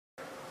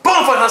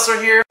Bonafide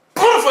Hustler here.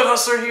 Bonafide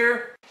Hustler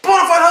here.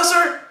 Bonafide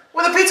Hustler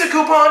with a pizza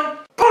coupon.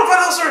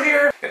 Bonafide Hustler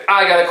here. And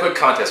I got a quick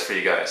contest for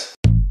you guys.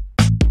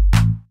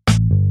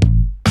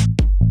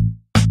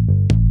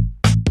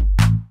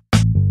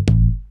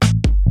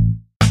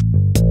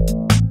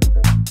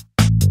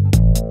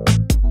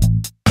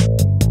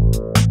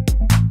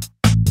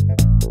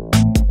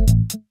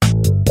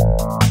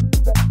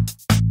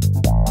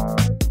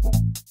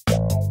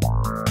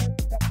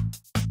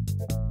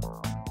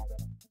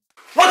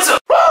 What's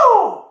up?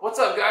 Woo! What's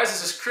up, guys?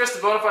 This is Chris,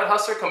 the Bonafide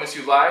Hustler, coming to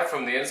you live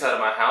from the inside of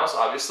my house,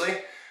 obviously.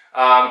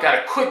 Got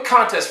a quick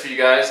contest for you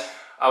guys.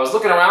 I was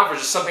looking around for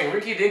just something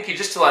rinky-dinky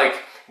just to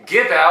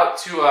give out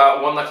to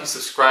one lucky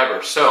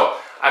subscriber. So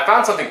I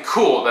found something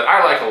cool that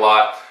I like a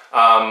lot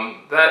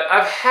that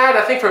I've had,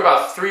 I think, for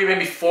about 3,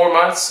 maybe 4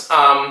 months.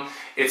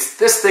 It's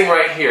this thing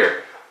right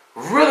here.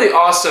 Really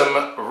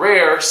awesome,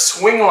 rare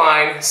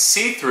Swingline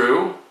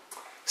see-through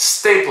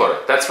stapler.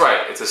 That's right,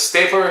 it's a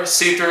stapler,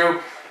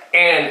 see-through,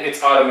 and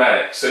it's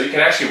automatic. So you can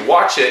actually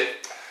watch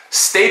it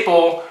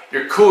staple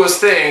your coolest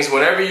things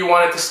whenever you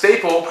want it to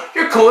staple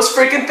your coolest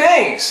freaking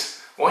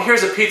things. Well,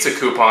 here's a pizza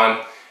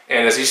coupon,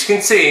 and as you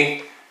can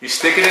see, you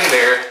stick it in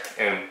there,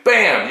 and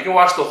bam, you can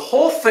watch the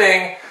whole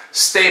thing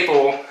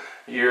staple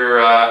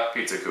your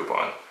pizza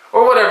coupon,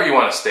 or whatever you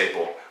want to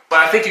staple. But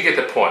I think you get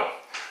the point.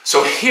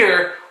 So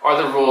here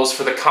are the rules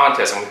for the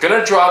contest. I'm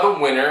gonna draw the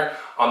winner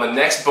on the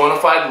next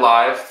Bonafide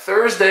Live,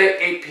 Thursday,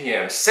 8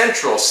 p.m.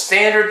 Central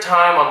Standard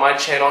Time on my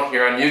channel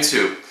here on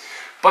YouTube.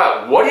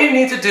 But what do you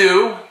need to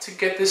do to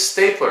get this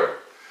stapler?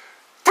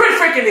 Pretty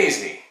freaking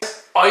easy.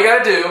 All you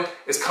gotta do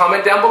is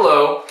comment down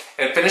below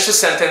and finish the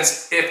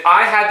sentence, if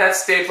I had that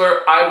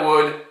stapler, I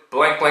would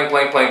blank, blank,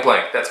 blank, blank,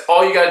 blank. That's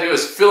all you gotta do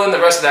is fill in the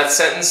rest of that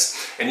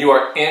sentence and you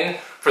are in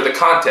for the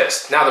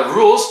contest. Now the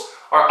rules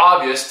are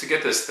obvious to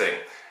get this thing,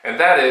 and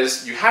that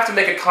is you have to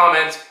make a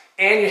comment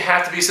and you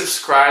have to be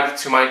subscribed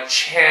to my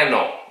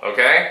channel,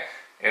 okay?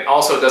 And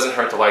also it doesn't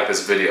hurt to like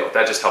this video.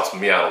 That just helps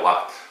me out a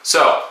lot.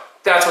 So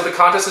that's what the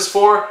contest is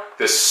for.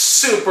 This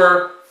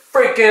super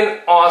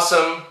freaking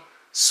awesome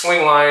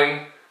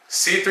Swingline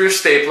see-through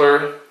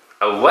stapler,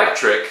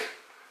 electric,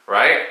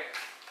 right?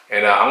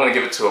 And I'm gonna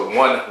give it to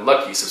one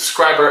lucky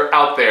subscriber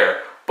out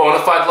there.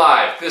 Bonafide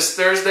Live this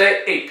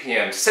Thursday, 8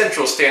 p.m.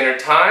 Central Standard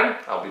Time.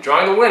 I'll be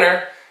drawing the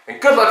winner.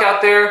 And good luck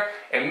out there,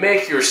 and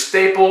make your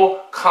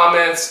staple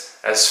comments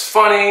as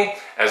funny,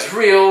 as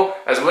real,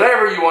 as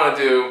whatever you want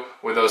to do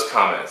with those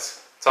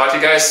comments. Talk to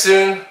you guys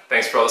soon.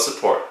 Thanks for all the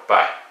support.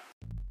 Bye.